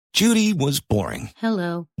Judy was boring.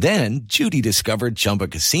 Hello. Then Judy discovered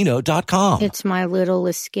ChumbaCasino.com. It's my little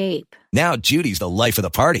escape. Now Judy's the life of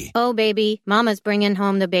the party. Oh, baby, mama's bringing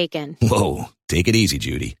home the bacon. Whoa, take it easy,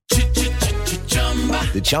 Judy.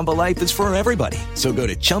 The Chumba life is for everybody. So go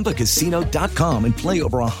to ChumbaCasino.com and play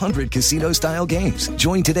over 100 casino-style games.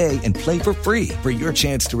 Join today and play for free for your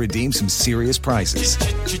chance to redeem some serious prizes.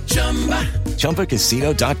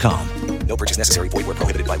 ChumbaCasino.com. No purchase necessary. Void where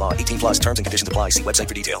prohibited by law. 18+ terms and conditions apply. See website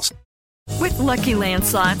for details. With Lucky Land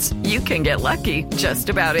Slots, you can get lucky just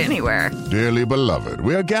about anywhere. Dearly beloved,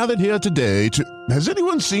 we are gathered here today to... Has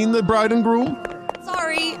anyone seen the bride and groom?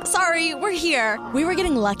 Sorry, we're here. We were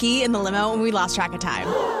getting lucky in the limo and we lost track of time.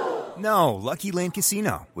 No, Lucky Land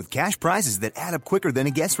Casino, with cash prizes that add up quicker than a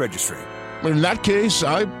guest registry. In that case,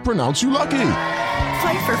 I pronounce you lucky.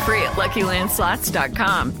 Play for free at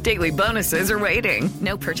LuckyLandSlots.com. Daily bonuses are waiting.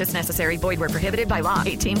 No purchase necessary. Void where prohibited by law.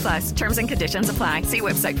 18+. Terms and conditions apply. See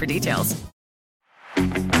website for details.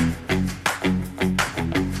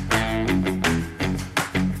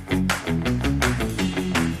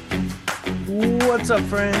 What's up,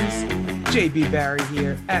 friends? JB Barry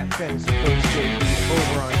here at Fantasy Coach JB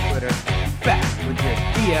over on Twitter, back with your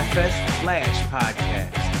DFS Flash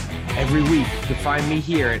podcast. Every week, you can find me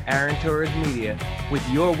here at Aaron Torres Media with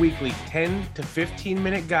your weekly 10 to 15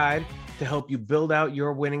 minute guide to help you build out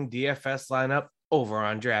your winning DFS lineup over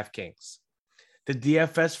on DraftKings. The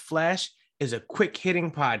DFS Flash is a quick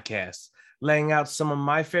hitting podcast laying out some of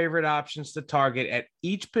my favorite options to target at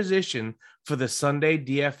each position for the Sunday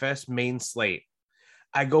DFS main slate.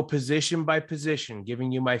 I go position by position,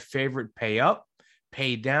 giving you my favorite pay up,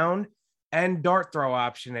 pay down, and dart throw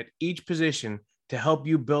option at each position to help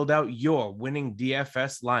you build out your winning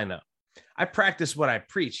DFS lineup. I practice what I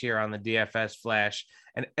preach here on the DFS Flash,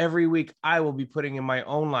 and every week I will be putting in my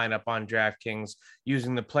own lineup on DraftKings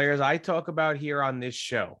using the players I talk about here on this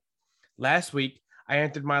show. Last week, I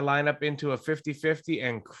entered my lineup into a 50-50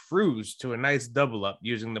 and cruised to a nice double up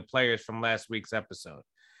using the players from last week's episode.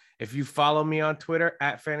 If you follow me on Twitter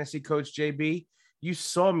at Fantasy Coach JB, you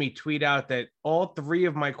saw me tweet out that all three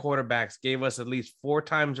of my quarterbacks gave us at least 4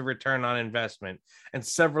 times a return on investment, and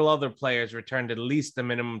several other players returned at least the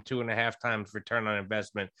minimum 2.5 times return on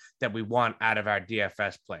investment that we want out of our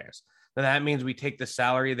DFS players. Now that means we take the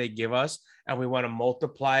salary they give us and we want to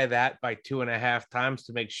multiply that by 2.5 times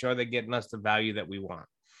to make sure they're getting us the value that we want.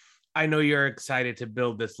 I know you're excited to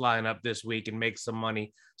build this lineup this week and make some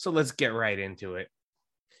money, so let's get right into it.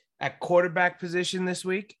 At quarterback position this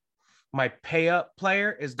week, my pay-up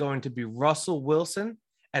player is going to be Russell Wilson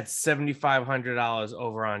at $7,500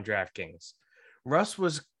 over on DraftKings. Russ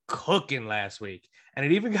was cooking last week, and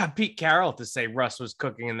it even got Pete Carroll to say Russ was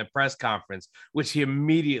cooking in the press conference, which he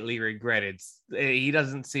immediately regretted. He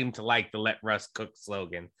doesn't seem to like the "let Russ cook"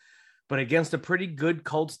 slogan. But against a pretty good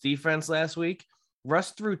Colts defense last week,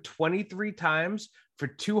 Russ threw 23 times for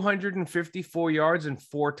 254 yards and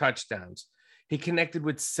 4 touchdowns. He connected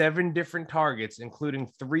with 7 different targets, including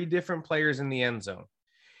 3 different players in the end zone.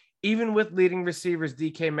 Even with leading receivers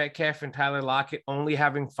DK Metcalf and Tyler Lockett only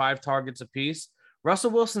having 5 targets apiece,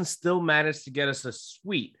 Russell Wilson still managed to get us a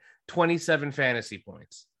sweet 27 fantasy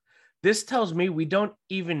points. This tells me we don't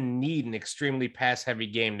even need an extremely pass-heavy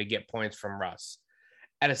game to get points from Russ.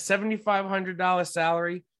 At a $7,500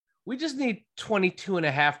 salary, we just need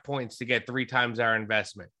 22.5 points to get 3 times our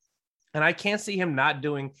investment. And I can't see him not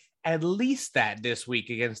doing at least that this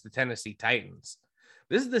week against the Tennessee Titans.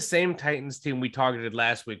 This is the same Titans team we targeted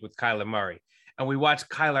last week with Kyler Murray, and we watched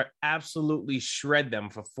Kyler absolutely shred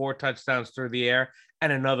them for 4 touchdowns through the air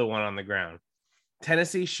and another one on the ground.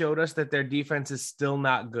 Tennessee showed us that their defense is still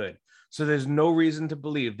not good, so there's no reason to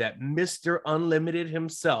believe that Mr. Unlimited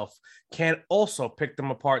himself can't also pick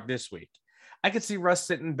them apart this week. I could see Russ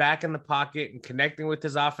sitting back in the pocket and connecting with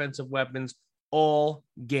his offensive weapons all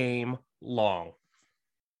game long.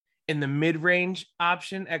 In the mid-range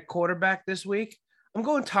option at quarterback this week, I'm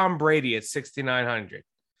going Tom Brady at $6,900.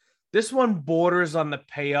 This one borders on the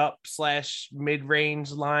pay-up /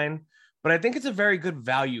 mid-range line, but I think it's a very good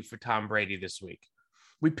value for Tom Brady this week.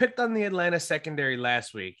 We picked on the Atlanta secondary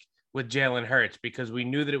last week with Jalen Hurts because we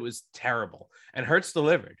knew that it was terrible, and Hurts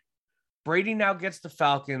delivered. Brady now gets the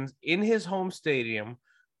Falcons in his home stadium,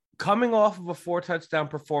 coming off of a 4-touchdown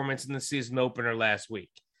performance in the season opener last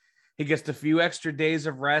week. He gets a few extra days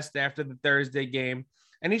of rest after the Thursday game,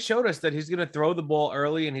 and he showed us that he's going to throw the ball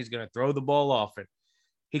early and he's going to throw the ball often.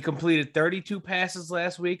 He completed 32 passes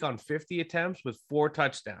last week on 50 attempts with 4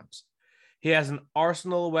 touchdowns. He has an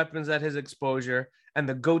arsenal of weapons at his exposure, and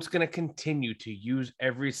the GOAT's going to continue to use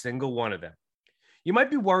every single one of them. You might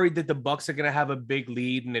be worried that the Bucs are going to have a big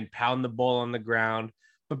lead and then pound the ball on the ground,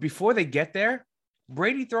 but before they get there,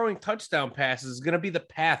 Brady throwing touchdown passes is going to be the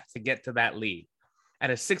path to get to that lead. At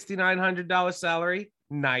a $6,900 salary,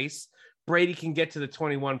 nice. Brady can get to the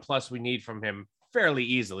 21 plus we need from him fairly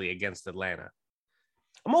easily against Atlanta.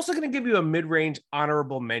 I'm also going to give you a mid-range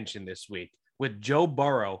honorable mention this week with Joe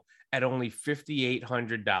Burrow at only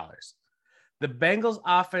 $5,800. The Bengals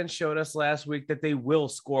offense showed us last week that they will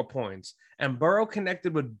score points, and Burrow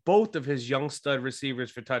connected with both of his young stud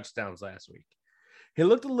receivers for touchdowns last week. He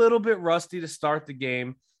looked a little bit rusty to start the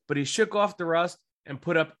game, but he shook off the rust and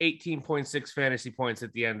put up 18.6 fantasy points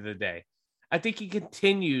at the end of the day. I think he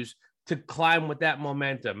continues to climb with that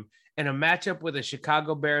momentum in a matchup with a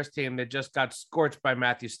Chicago Bears team that just got scorched by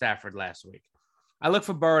Matthew Stafford last week. I look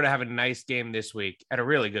for Burrow to have a nice game this week at a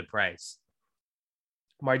really good price.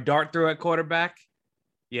 My dart throw at quarterback?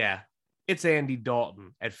 Yeah, it's Andy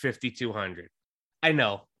Dalton at $5,200. I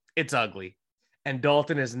know, it's ugly. And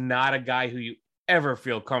Dalton is not a guy who you ever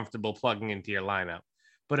feel comfortable plugging into your lineup.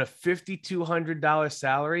 But a $5,200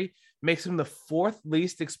 salary makes him the fourth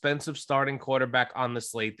least expensive starting quarterback on the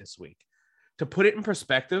slate this week. To put it in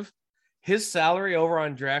perspective, his salary over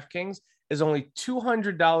on DraftKings is only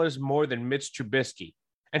 $200 more than Mitch Trubisky.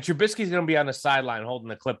 And Trubisky's going to be on the sideline holding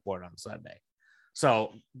the clipboard on Sunday.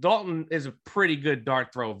 So Dalton is a pretty good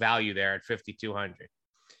dart throw value there at $5,200.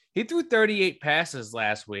 He threw 38 passes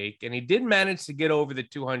last week, and he did manage to get over the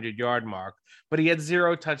 200-yard mark, but he had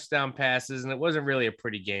 0 touchdown passes, and it wasn't really a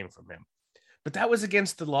pretty game from him. But that was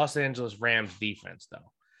against the Los Angeles Rams defense,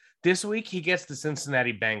 though. This week, he gets the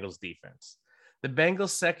Cincinnati Bengals defense. The Bengals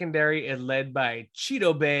secondary is led by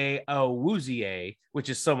Chidobe Awuzie, which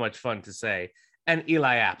is so much fun to say, and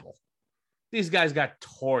Eli Apple. These guys got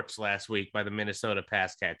torched last week by the Minnesota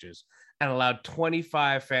pass catchers and allowed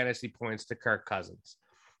 25 fantasy points to Kirk Cousins.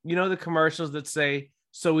 You know the commercials that say,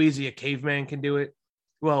 so easy a caveman can do it?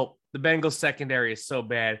 Well, the Bengals secondary is so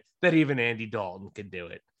bad that even Andy Dalton can do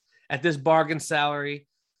it. At this bargain salary,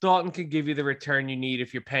 Dalton can give you the return you need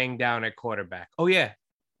if you're paying down at quarterback. Oh, yeah.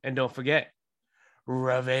 And don't forget,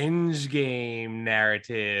 revenge game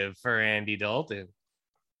narrative for Andy Dalton.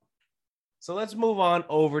 So let's move on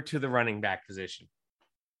over to the running back position.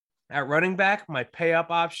 At running back, my pay-up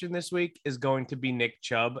option this week is going to be Nick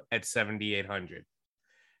Chubb at $7,800.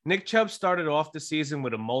 Nick Chubb started off the season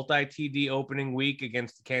with a multi-TD opening week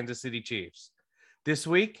against the Kansas City Chiefs. This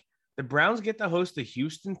week, the Browns get to host the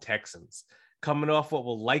Houston Texans, coming off what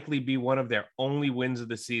will likely be one of their only wins of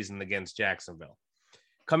the season against Jacksonville.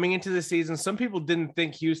 Coming into the season, some people didn't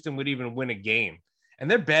think Houston would even win a game, and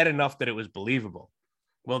they're bad enough that it was believable.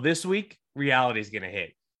 Well, this week, reality is going to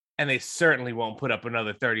hit, and they certainly won't put up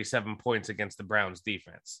another 37 points against the Browns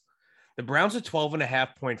defense. The Browns are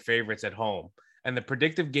 12.5-point favorites at home, and the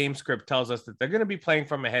predictive game script tells us that they're going to be playing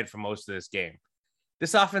from ahead for most of this game.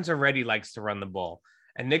 This offense already likes to run the ball,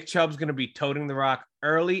 and Nick Chubb's going to be toting the rock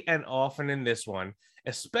early and often in this one,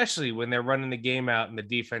 especially when they're running the game out and the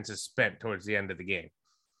defense is spent towards the end of the game.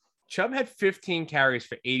 Chubb had 15 carries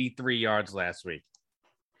for 83 yards last week,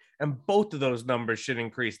 and both of those numbers should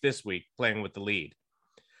increase this week playing with the lead.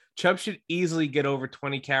 Chubb should easily get over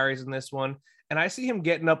 20 carries in this one, and I see him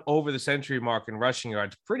getting up over the century mark in rushing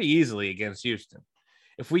yards pretty easily against Houston.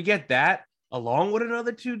 If we get that, along with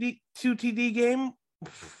another 2 TD game,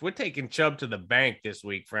 we're taking Chubb to the bank this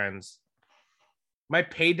week, friends. My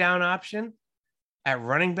pay down option at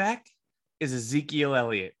running back is Ezekiel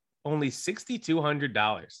Elliott, only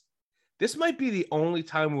 $6,200. This might be the only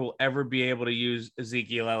time we'll ever be able to use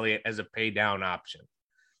Ezekiel Elliott as a pay down option.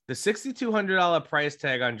 The $6,200 price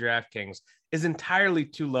tag on DraftKings is entirely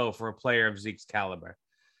too low for a player of Zeke's caliber.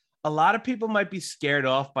 A lot of people might be scared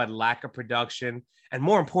off by the lack of production and,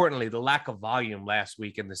 more importantly, the lack of volume last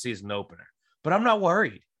week in the season opener. But I'm not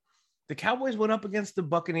worried. The Cowboys went up against the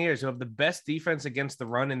Buccaneers, who have the best defense against the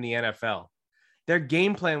run in the NFL. Their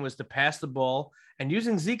game plan was to pass the ball, and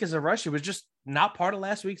using Zeke as a rusher was just not part of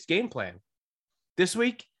last week's game plan. This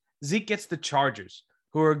week, Zeke gets the Chargers,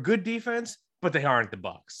 who are a good defense, but they aren't the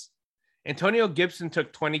Bucs. Antonio Gibson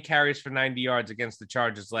took 20 carries for 90 yards against the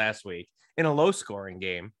Chargers last week in a low-scoring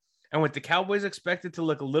game. And with the Cowboys expected to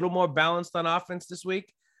look a little more balanced on offense this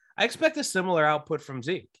week, I expect a similar output from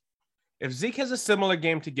Zeke. If Zeke has a similar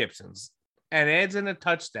game to Gibson's and adds in a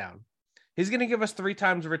touchdown, he's going to give us 3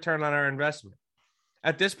 times the return on our investment.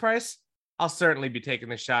 At this price, I'll certainly be taking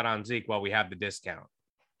the shot on Zeke while we have the discount.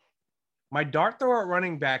 My dart throw at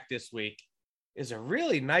running back this week is a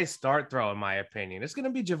really nice dart throw, in my opinion. It's going to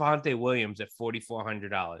be Javonte Williams at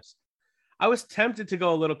 $4,400. I was tempted to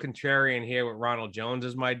go a little contrarian here with Ronald Jones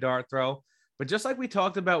as my dart throw, but just like we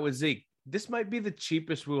talked about with Zeke, this might be the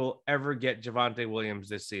cheapest we will ever get Javonte Williams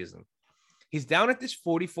this season. He's down at this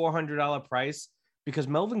 $4,400 price because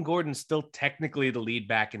Melvin Gordon's still technically the lead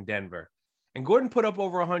back in Denver. And Gordon put up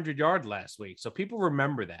over 100 yards last week, so people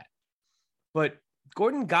remember that. But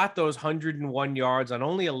Gordon got those 101 yards on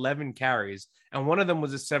only 11 carries, and one of them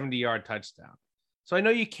was a 70-yard touchdown. So I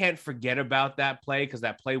know you can't forget about that play because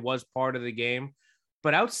that play was part of the game.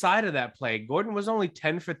 But outside of that play, Gordon was only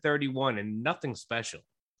 10 for 31 and nothing special.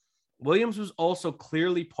 Williams was also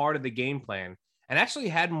clearly part of the game plan and actually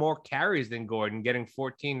had more carries than Gordon, getting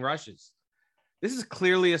 14 rushes. This is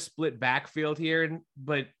clearly a split backfield here,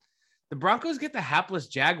 but the Broncos get the hapless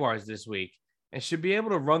Jaguars this week and should be able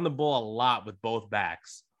to run the ball a lot with both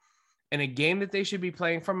backs. In a game that they should be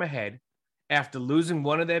playing from ahead, after losing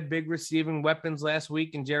one of their big receiving weapons last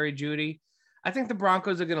week in Jerry Jeudy, I think the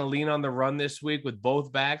Broncos are going to lean on the run this week with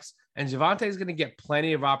both backs, and Javonte is going to get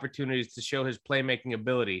plenty of opportunities to show his playmaking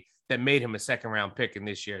ability that made him a second-round pick in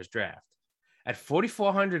this year's draft. At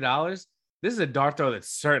 $4,400, this is a dart throw that's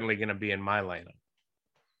certainly going to be in my lineup.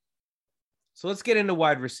 So let's get into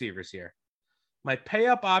wide receivers here. My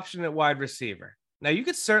pay-up option at wide receiver. Now, you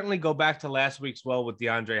could certainly go back to last week's well with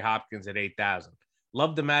DeAndre Hopkins at $8,000.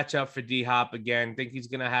 Love the matchup for D-Hop again. Think he's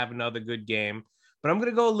going to have another good game. But I'm going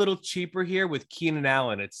to go a little cheaper here with Keenan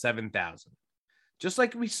Allen at $7,000. Just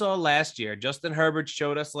like we saw last year, Justin Herbert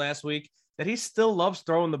showed us last week that he still loves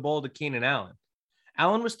throwing the ball to Keenan Allen.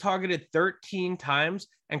 Allen was targeted 13 times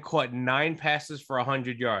and caught 9 passes for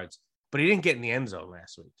 100 yards, but he didn't get in the end zone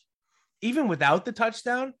last week. Even without the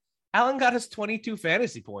touchdown, Allen got us 22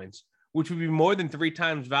 fantasy points, which would be more than 3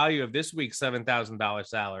 times value of this week's $7,000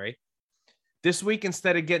 salary. This week,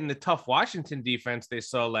 instead of getting the tough Washington defense they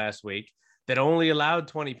saw last week that only allowed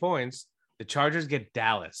 20 points, the Chargers get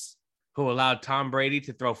Dallas, who allowed Tom Brady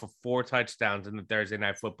to throw for 4 touchdowns in the Thursday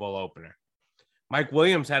Night Football opener. Mike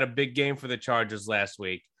Williams had a big game for the Chargers last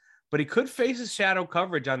week, but he could face his shadow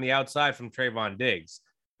coverage on the outside from Trayvon Diggs.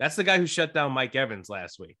 That's the guy who shut down Mike Evans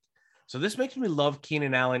last week. So this makes me love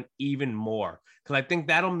Keenan Allen even more because I think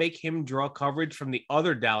that'll make him draw coverage from the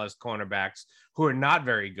other Dallas cornerbacks who are not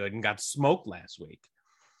very good and got smoked last week.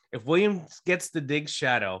 If Williams gets the Diggs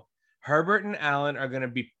shadow, Herbert and Allen are going to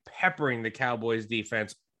be peppering the Cowboys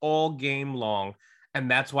defense all game long,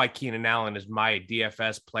 and that's why Keenan Allen is my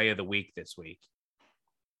DFS play of the week this week.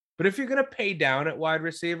 But if you're going to pay down at wide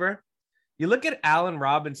receiver, you look at Allen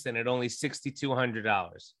Robinson at only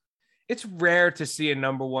 $6,200. It's rare to see a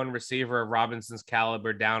number one receiver of Robinson's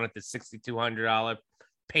caliber down at the $6,200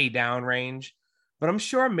 pay down range, but I'm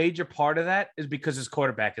sure a major part of that is because his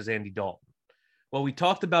quarterback is Andy Dalton. Well, we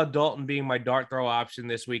talked about Dalton being my dart throw option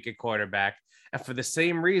this week at quarterback, and for the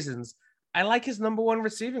same reasons, I like his number one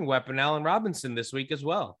receiving weapon, Allen Robinson, this week as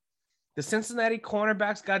well. The Cincinnati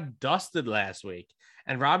cornerbacks got dusted last week,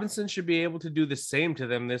 and Robinson should be able to do the same to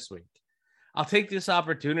them this week. I'll take this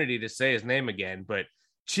opportunity to say his name again, but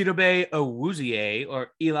Chidobe Awuzie,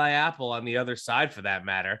 or Eli Apple on the other side for that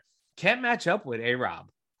matter, can't match up with A-Rob.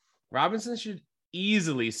 Robinson should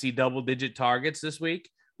easily see double-digit targets this week,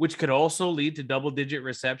 which could also lead to double-digit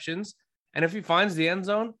receptions. And if he finds the end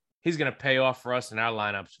zone, he's going to pay off for us in our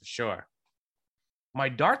lineups for sure. My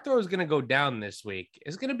dart throw is going to go down this week.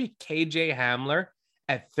 It's going to be KJ Hamler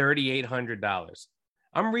at $3,800.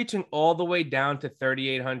 I'm reaching all the way down to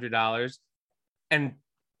 $3,800. And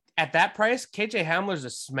at that price, KJ Hamler is a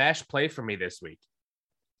smash play for me this week.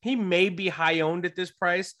 He may be high owned at this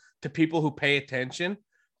price to people who pay attention,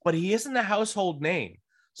 but he isn't a household name.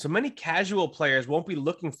 So many casual players won't be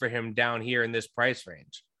looking for him down here in this price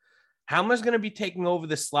range. Hamler's going to be taking over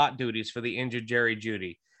the slot duties for the injured Jerry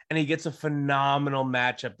Jeudy, and he gets a phenomenal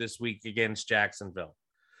matchup this week against Jacksonville.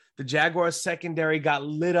 The Jaguars secondary got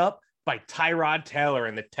lit up by Tyrod Taylor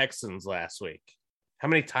and the Texans last week. How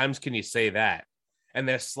many times can you say that? And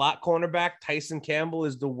their slot cornerback, Tyson Campbell,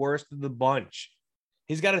 is the worst of the bunch.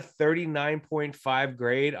 He's got a 39.5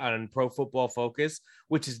 grade on Pro Football Focus,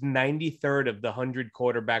 which is 93rd of the 100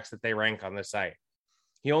 quarterbacks that they rank on the site.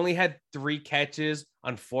 He only had 3 catches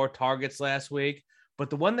on 4 targets last week, but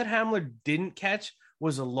the one that Hamler didn't catch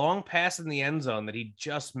was a long pass in the end zone that he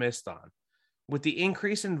just missed on. With the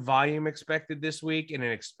increase in volume expected this week in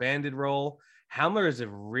an expanded role, Hamler is a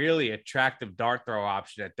really attractive dart throw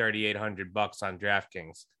option at $3,800 on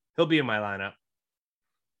DraftKings. He'll be in my lineup.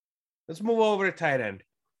 Let's move over to tight end.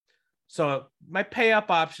 So my pay up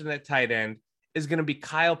option at tight end is going to be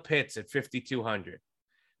Kyle Pitts at $5,200.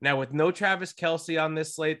 Now, with no Travis Kelce on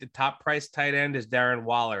this slate, the top price tight end is Darren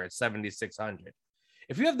Waller at $7,600.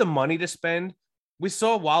 If you have the money to spend, we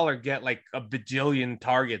saw Waller get like a bajillion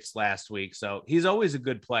targets last week, so he's always a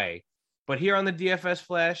good play. But here on the DFS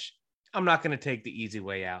Flash, I'm not going to take the easy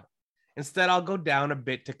way out. Instead, I'll go down a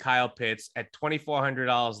bit to Kyle Pitts at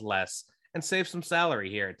 $2,400 less and save some salary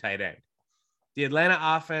here at tight end. The Atlanta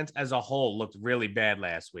offense as a whole looked really bad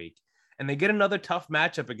last week, and they get another tough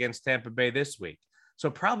matchup against Tampa Bay this week, so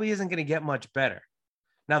it probably isn't going to get much better.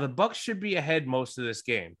 Now, the Bucs should be ahead most of this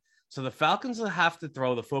game, so the Falcons will have to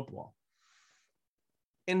throw the football.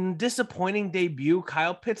 In disappointing debut,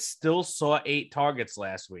 Kyle Pitts still saw 8 targets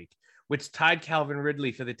last week, which tied Calvin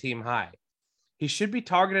Ridley for the team high. He should be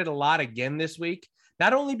targeted a lot again this week,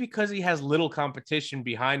 not only because he has little competition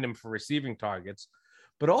behind him for receiving targets,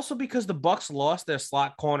 but also because the Bucs lost their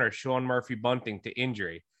slot corner, Sean Murphy-Bunting, to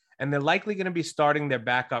injury, and they're likely going to be starting their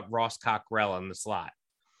backup Ross Cockrell in the slot.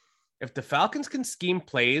 If the Falcons can scheme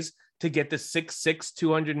plays to get the 6'6",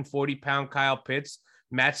 240-pound Kyle Pitts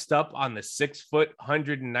matched up on the 6',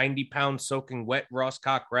 190-pound soaking wet Ross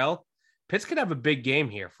Cockrell, Pitts could have a big game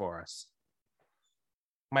here for us.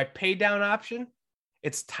 My pay down option,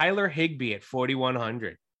 it's Tyler Higbee at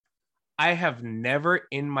 4,100. I have never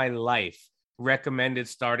in my life recommended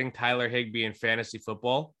starting Tyler Higbee in fantasy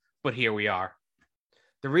football, but here we are.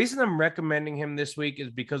 The reason I'm recommending him this week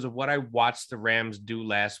is because of what I watched the Rams do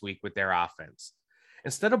last week with their offense.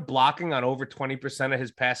 Instead of blocking on over 20% of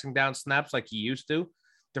his passing down snaps like he used to,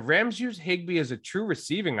 the Rams used Higbee as a true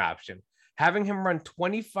receiving option, having him run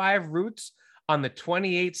 25 routes on the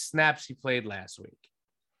 28 snaps he played last week.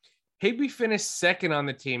 Higbee finished second on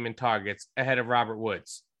the team in targets ahead of Robert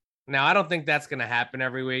Woods. Now, I don't think that's going to happen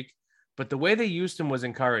every week, but the way they used him was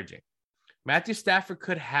encouraging. Matthew Stafford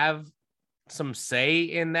could have some say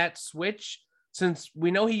in that switch, since we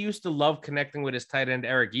know he used to love connecting with his tight end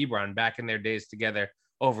Eric Ebron back in their days together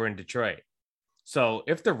over in Detroit. So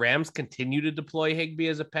if the Rams continue to deploy Higbee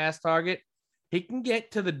as a pass target, he can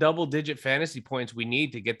get to the double-digit fantasy points we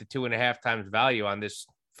need to get the 2.5 times value on this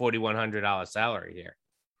 $4,100 salary here.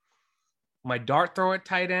 My dart throw at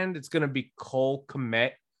tight end, it's going to be Cole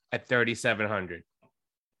Kmet at 3,700.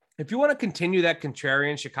 If you want to continue that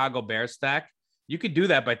contrarian Chicago Bears stack, you could do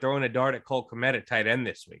that by throwing a dart at Cole Kmet at tight end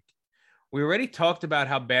this week. We already talked about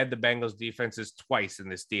how bad the Bengals defense is twice in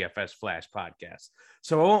this DFS Flash podcast,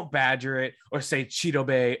 so I won't badger it or say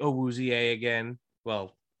Chidobe Awuzie again.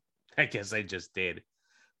 Well, I guess I just did.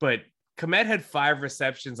 But Kmet had 5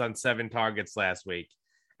 receptions on 7 targets last week,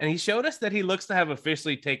 and he showed us that he looks to have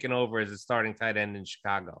officially taken over as a starting tight end in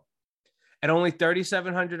Chicago. At only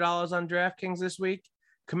 $3,700 on DraftKings this week,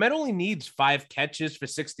 Kmet only needs 5 catches for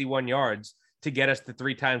 61 yards to get us to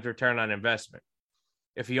 3 times return on investment.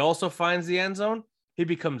 If he also finds the end zone, he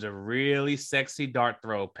becomes a really sexy dart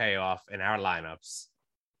throw payoff in our lineups.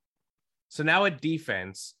 So now at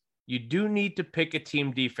defense, you do need to pick a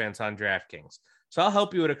team defense on DraftKings. So I'll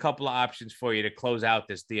help you with a couple of options for you to close out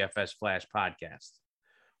this DFS Flash podcast.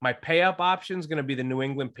 My pay-up option is going to be the New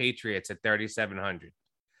England Patriots at 3,700.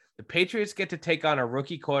 The Patriots get to take on a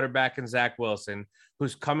rookie quarterback in Zach Wilson,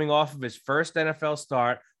 who's coming off of his first NFL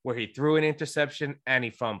start where he threw an interception and he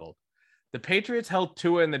fumbled. The Patriots held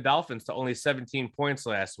Tua and the Dolphins to only 17 points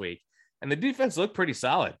last week, and the defense looked pretty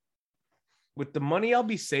solid. With the money I'll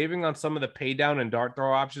be saving on some of the pay down and dart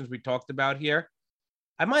throw options we talked about here,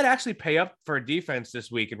 I might actually pay up for a defense this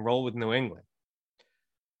week and roll with New England.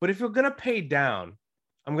 But if you're going to pay down,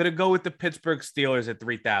 I'm going to go with the Pittsburgh Steelers at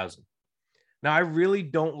 3,000. Now, I really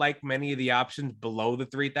don't like many of the options below the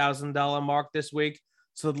 $3,000 mark this week,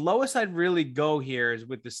 so the lowest I'd really go here is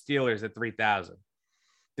with the Steelers at 3,000.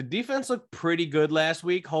 The defense looked pretty good last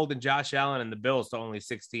week, holding Josh Allen and the Bills to only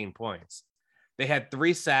 16 points. They had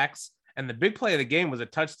 3 sacks, and the big play of the game was a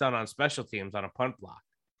touchdown on special teams on a punt block.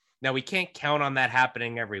 Now, we can't count on that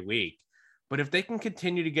happening every week, but if they can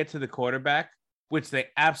continue to get to the quarterback, which they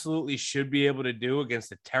absolutely should be able to do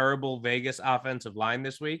against a terrible Vegas offensive line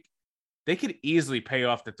this week, they could easily pay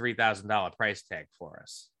off the $3,000 price tag for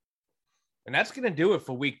us. And that's going to do it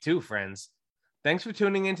for week 2, friends. Thanks for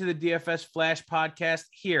tuning into the DFS Flash podcast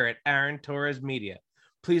here at Aaron Torres Media.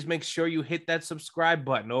 Please make sure you hit that subscribe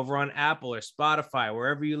button over on Apple or Spotify,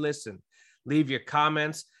 wherever you listen. Leave your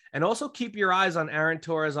comments, and also keep your eyes on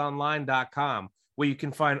AaronTorresOnline.com, where you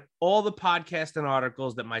can find all the podcasts and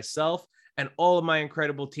articles that myself and all of my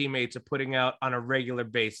incredible teammates are putting out on a regular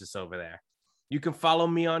basis over there. You can follow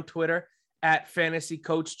me on Twitter at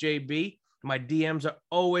FantasyCoachJB. My DMs are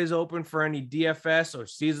always open for any DFS or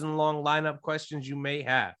season-long lineup questions you may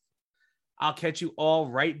have. I'll catch you all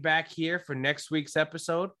right back here for next week's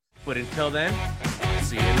episode. But until then,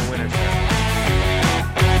 see you in the winter.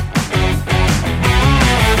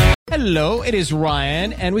 Hello, it is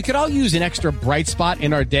Ryan, and we could all use an extra bright spot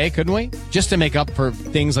in our day, couldn't we? Just to make up for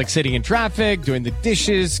things like sitting in traffic, doing the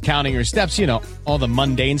dishes, counting your steps, you know, all the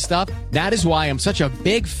mundane stuff. That is why I'm such a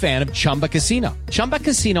big fan of Chumba Casino. Chumba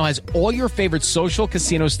Casino has all your favorite social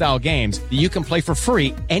casino-style games that you can play for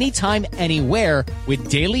free anytime, anywhere with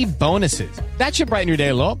daily bonuses. That should brighten your day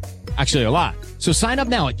a little. Actually, a lot. So sign up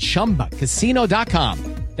now at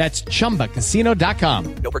ChumbaCasino.com. That's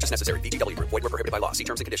ChumbaCasino.com. No purchase necessary. VGW Group. Void where prohibited by law. See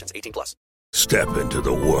terms and conditions. 18+. Step into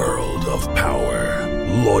the world of power,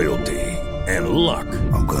 loyalty, and luck.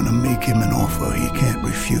 I'm gonna make him an offer he can't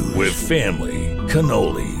refuse. With family,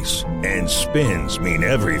 cannolis, and spins mean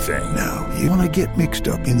everything. Now, you wanna get mixed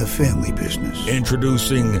up in the family business.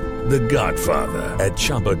 Introducing The Godfather at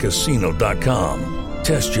ChumbaCasino.com.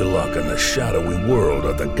 Test your luck in the shadowy world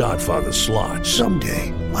of The Godfather slot.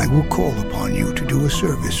 Someday, I will call upon you to do a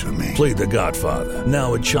service for me. Play The Godfather,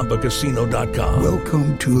 now at ChumbaCasino.com.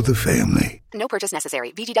 Welcome to the family. No purchase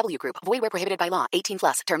necessary. VGW Group. Void where prohibited by law.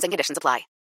 18+. Terms and conditions apply.